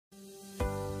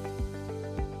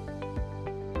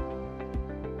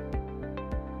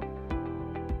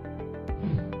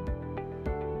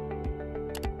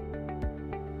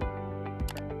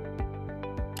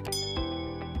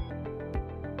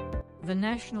The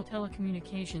National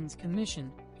Telecommunications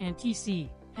Commission, NTC,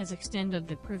 has extended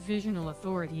the provisional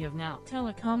authority of Now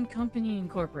Telecom Company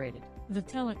Incorporated, the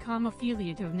telecom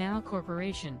affiliate of Now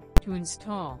Corporation, to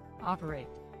install, operate,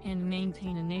 and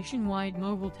maintain a nationwide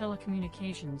mobile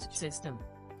telecommunications system.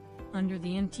 Under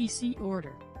the NTC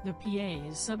order, the PA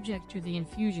is subject to the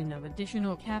infusion of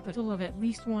additional capital of at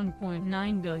least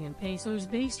 1.9 billion pesos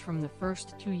based from the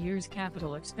first 2 years'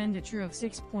 capital expenditure of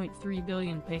 6.3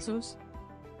 billion pesos.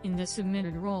 In the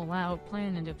submitted rollout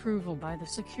plan and approval by the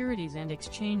Securities and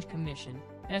Exchange Commission,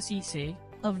 SEC,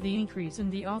 of the increase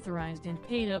in the authorized and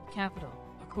paid-up capital,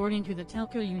 according to the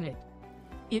telco unit.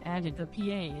 It added the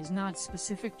PA is not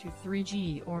specific to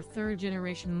 3G or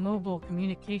third-generation mobile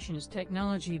communications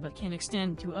technology but can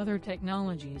extend to other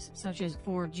technologies such as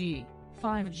 4G,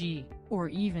 5G, or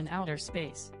even outer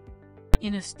space.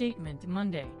 In a statement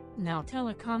Monday, Now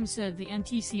Telecom said the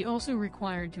NTC also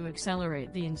required to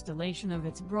accelerate the installation of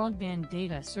its broadband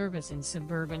data service in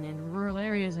suburban and rural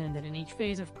areas, and that in each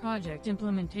phase of project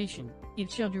implementation, it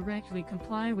shall directly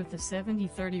comply with the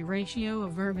 70-30 ratio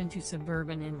of urban to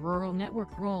suburban and rural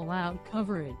network rollout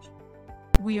coverage.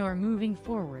 We are moving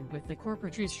forward with the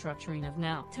corporate restructuring of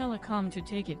Now Telecom to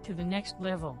take it to the next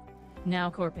level.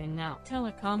 Now Corp and Now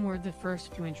Telecom were the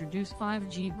first to introduce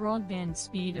 5G broadband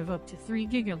speed of up to 3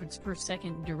 gigabits per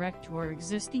second direct to our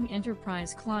existing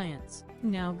enterprise clients,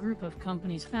 Now Group of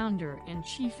Companies founder and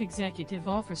Chief Executive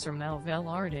Officer Mel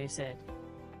Velarde said.